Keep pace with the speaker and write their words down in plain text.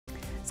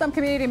Some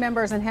community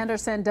members in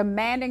Henderson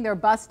demanding their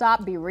bus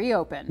stop be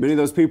reopened. Many of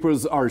those people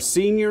are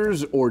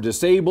seniors or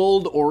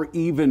disabled or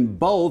even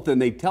both.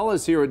 And they tell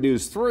us here at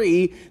News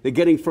 3 that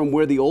getting from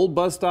where the old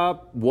bus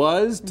stop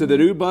was to the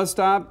new bus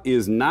stop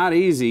is not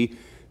easy.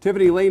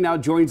 Tiffany Lane now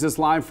joins us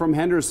live from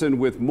Henderson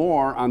with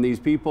more on these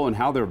people and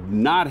how they're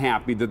not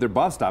happy that their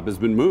bus stop has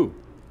been moved.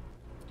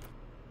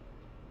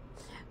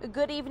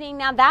 Good evening.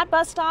 Now, that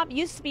bus stop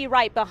used to be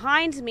right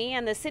behind me,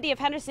 and the city of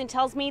Henderson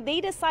tells me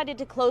they decided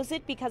to close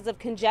it because of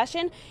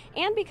congestion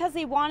and because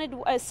they wanted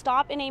a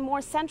stop in a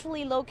more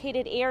centrally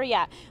located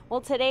area.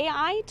 Well, today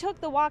I took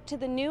the walk to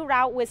the new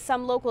route with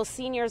some local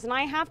seniors, and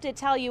I have to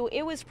tell you,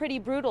 it was pretty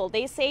brutal.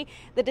 They say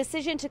the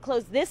decision to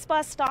close this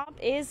bus stop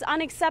is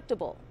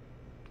unacceptable.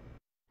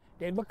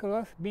 They look at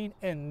us being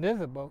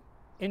invisible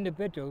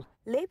individuals.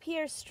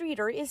 LePierre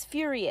Streeter is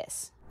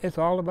furious. It's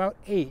all about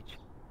age.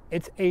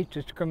 It's age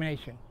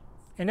discrimination,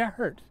 and that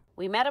hurts.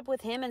 We met up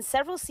with him and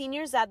several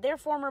seniors at their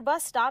former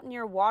bus stop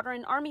near Water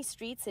and Army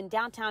Streets in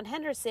downtown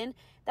Henderson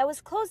that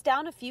was closed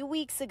down a few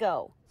weeks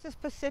ago. This is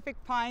Pacific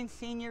Pines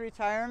Senior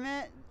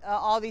Retirement.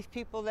 All these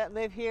people that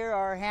live here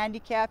are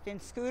handicapped in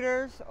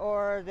scooters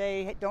or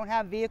they don't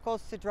have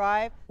vehicles to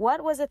drive.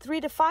 What was a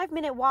 3 to 5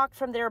 minute walk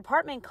from their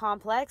apartment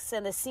complex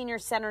and the senior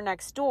center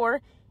next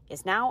door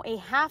is now a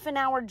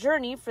half-an-hour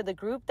journey for the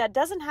group that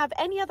doesn't have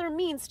any other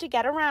means to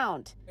get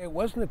around. It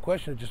wasn't a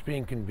question of just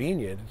being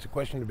convenient. It's a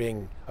question of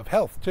being of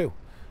health too.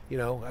 You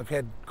know, I've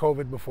had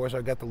COVID before, so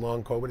I got the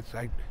long COVID.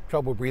 I have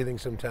trouble breathing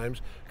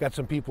sometimes. Got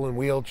some people in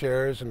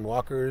wheelchairs and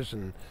walkers,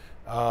 and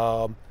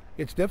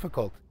it's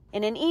difficult.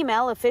 In an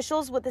email,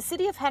 officials with the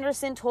city of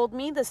Henderson told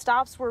me the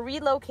stops were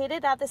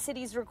relocated at the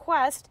city's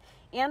request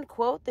and,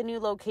 quote, the new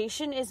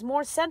location is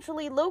more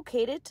centrally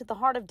located to the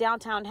heart of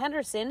downtown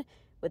Henderson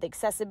with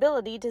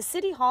accessibility to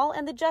City Hall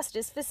and the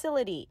Justice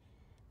Facility.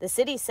 The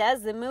city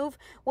says the move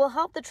will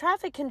help the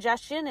traffic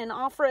congestion and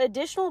offer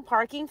additional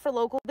parking for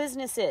local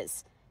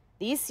businesses.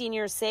 These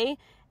seniors say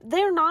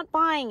they're not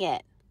buying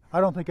it.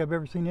 I don't think I've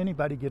ever seen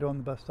anybody get on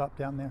the bus stop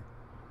down there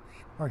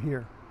or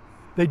here.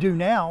 They do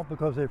now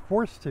because they're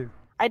forced to.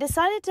 I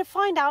decided to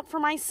find out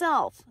for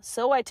myself,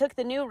 so I took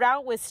the new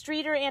route with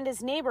Streeter and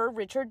his neighbor,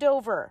 Richard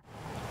Dover.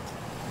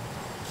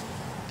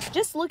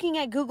 Just looking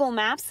at Google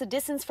Maps, the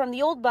distance from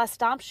the old bus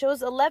stop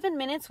shows 11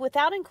 minutes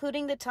without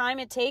including the time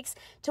it takes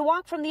to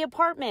walk from the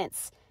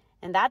apartments.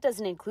 And that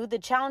doesn't include the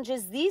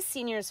challenges these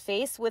seniors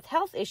face with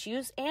health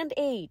issues and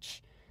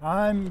age.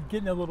 I'm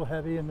getting a little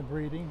heavy in the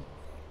breathing.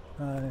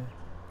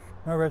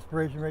 My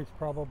respiration rate's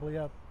probably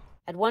up.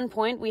 At one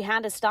point, we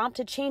had to stop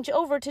to change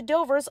over to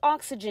Dover's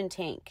oxygen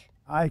tank.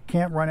 I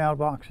can't run out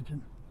of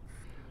oxygen.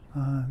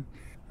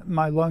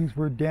 My lungs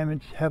were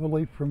damaged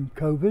heavily from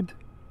COVID.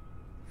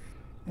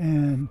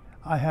 And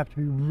I have to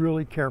be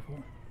really careful.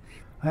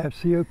 I have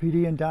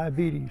COPD and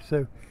diabetes,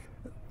 so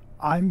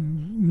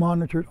I'm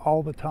monitored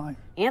all the time.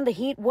 And the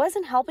heat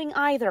wasn't helping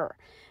either.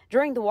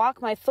 During the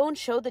walk, my phone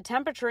showed the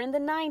temperature in the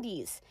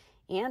 90s,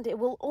 and it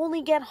will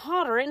only get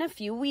hotter in a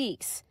few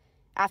weeks.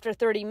 After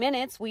 30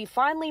 minutes, we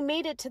finally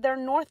made it to their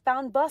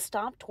northbound bus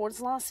stop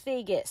towards Las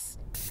Vegas.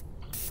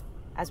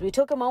 As we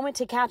took a moment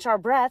to catch our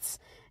breaths,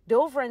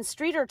 Dover and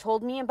Streeter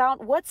told me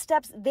about what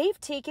steps they've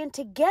taken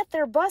to get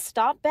their bus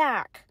stop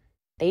back.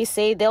 They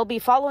say they'll be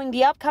following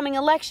the upcoming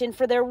election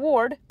for their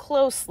ward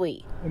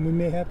closely. And we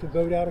may have to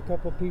vote out a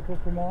couple of people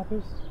from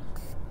office,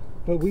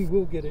 but we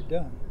will get it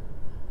done.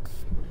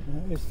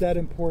 It's that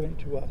important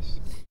to us.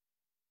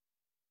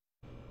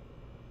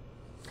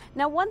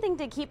 Now, one thing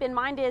to keep in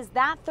mind is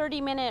that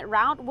 30-minute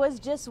route was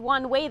just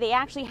one way. They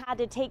actually had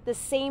to take the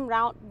same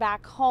route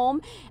back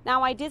home.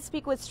 Now, I did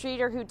speak with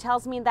Streeter, who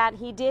tells me that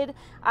he did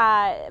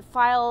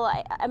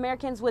file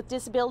Americans with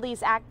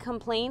Disabilities Act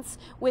complaints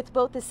with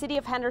both the city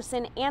of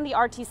Henderson and the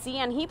RTC,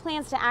 and he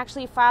plans to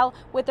actually file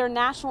with their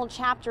national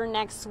chapter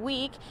next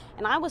week.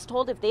 And I was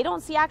told if they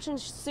don't see action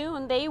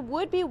soon, they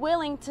would be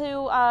willing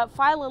to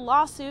file a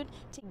lawsuit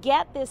to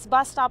get this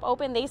bus stop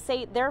open. They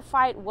say their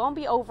fight won't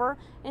be over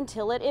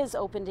until it is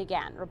opened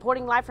again.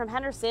 Reporting live from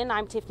Henderson,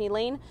 I'm Tiffany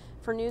Lane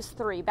for News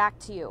 3. Back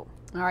to you.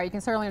 All right, you can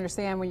certainly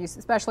understand when you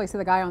especially see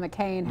the guy on the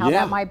cane, how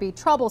that might be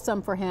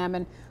troublesome for him.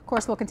 And of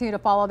course, we'll continue to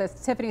follow this.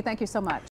 Tiffany, thank you so much.